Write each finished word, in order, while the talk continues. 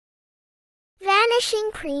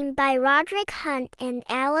Vanishing Cream by Roderick Hunt and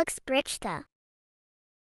Alex Brychta.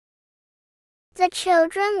 The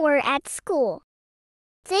children were at school.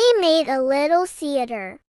 They made a little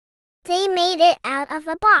theater. They made it out of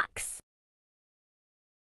a box.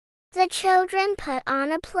 The children put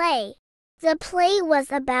on a play. The play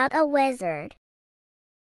was about a wizard.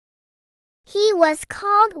 He was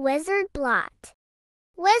called Wizard Blot.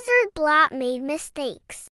 Wizard Blot made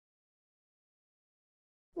mistakes.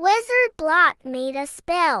 Wizard Blot made a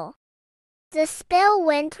spell. The spell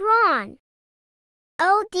went wrong.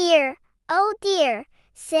 Oh dear,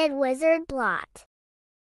 said Wizard Blot.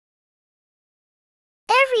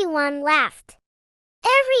 Everyone laughed.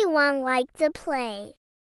 Everyone liked the play.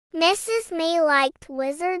 Mrs. May liked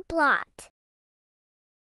Wizard Blot.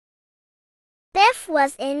 Biff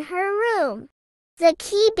was in her room. The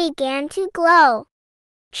key began to glow.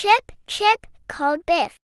 Chip, Chip, called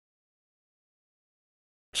Biff.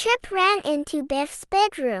 Chip ran into Biff's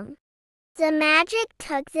bedroom. The magic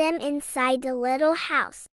took them inside the little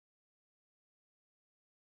house.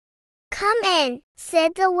 Come in,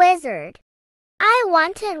 said the wizard. I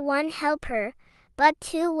wanted one helper, but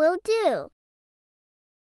two will do.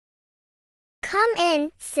 Come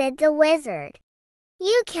in, said the wizard.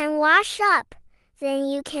 You can wash up, then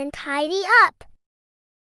you can tidy up.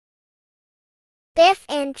 Biff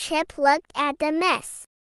and Chip looked at the mess.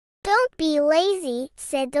 Don't be lazy,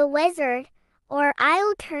 said the wizard, or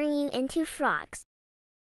I'll turn you into frogs.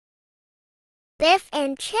 Biff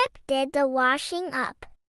and Chip did the washing up.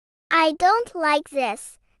 I don't like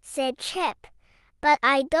this, said Chip, but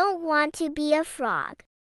I don't want to be a frog.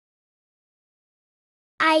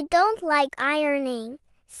 I don't like ironing,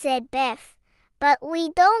 said Biff, but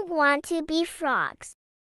we don't want to be frogs.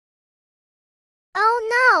 Oh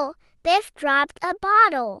no, Biff dropped a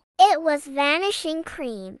bottle. It was Vanishing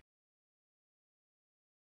Cream.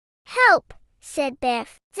 Help, said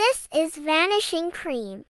Biff. This is Vanishing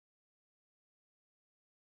Cream.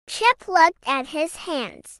 Chip looked at his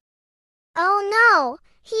hands. Oh no,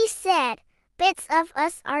 he said, bits of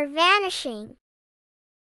us are vanishing.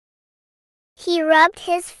 He rubbed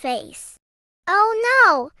his face. Oh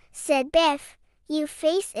no, said Biff, your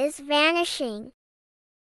face is vanishing.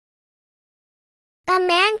 A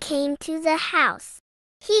man came to the house.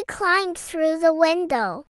 He climbed through the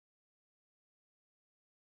window.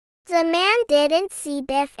 The man didn't see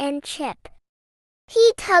Biff and Chip.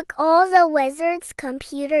 He took all the wizard's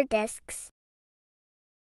computer disks.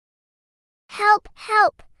 Help,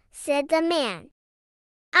 help, said the man.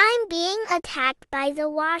 I'm being attacked by the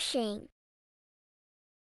washing.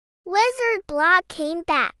 Wizard Blot came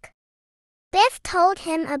back. Biff told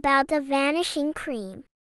him about the Vanishing Cream.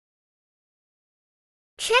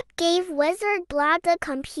 Chip gave Wizard Blot the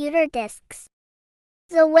computer disks.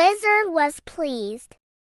 The wizard was pleased.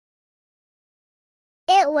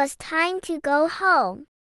 It was time to go home.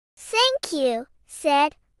 Thank you,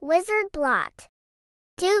 said Wizard Blot.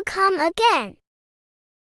 Do come again.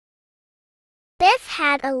 Biff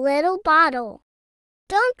had a little bottle.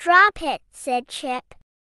 Don't drop it, said Chip.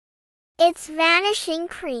 It's Vanishing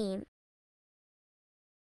Cream.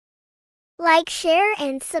 Like, share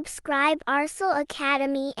and subscribe Arsal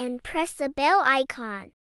Academy and press the bell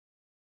icon.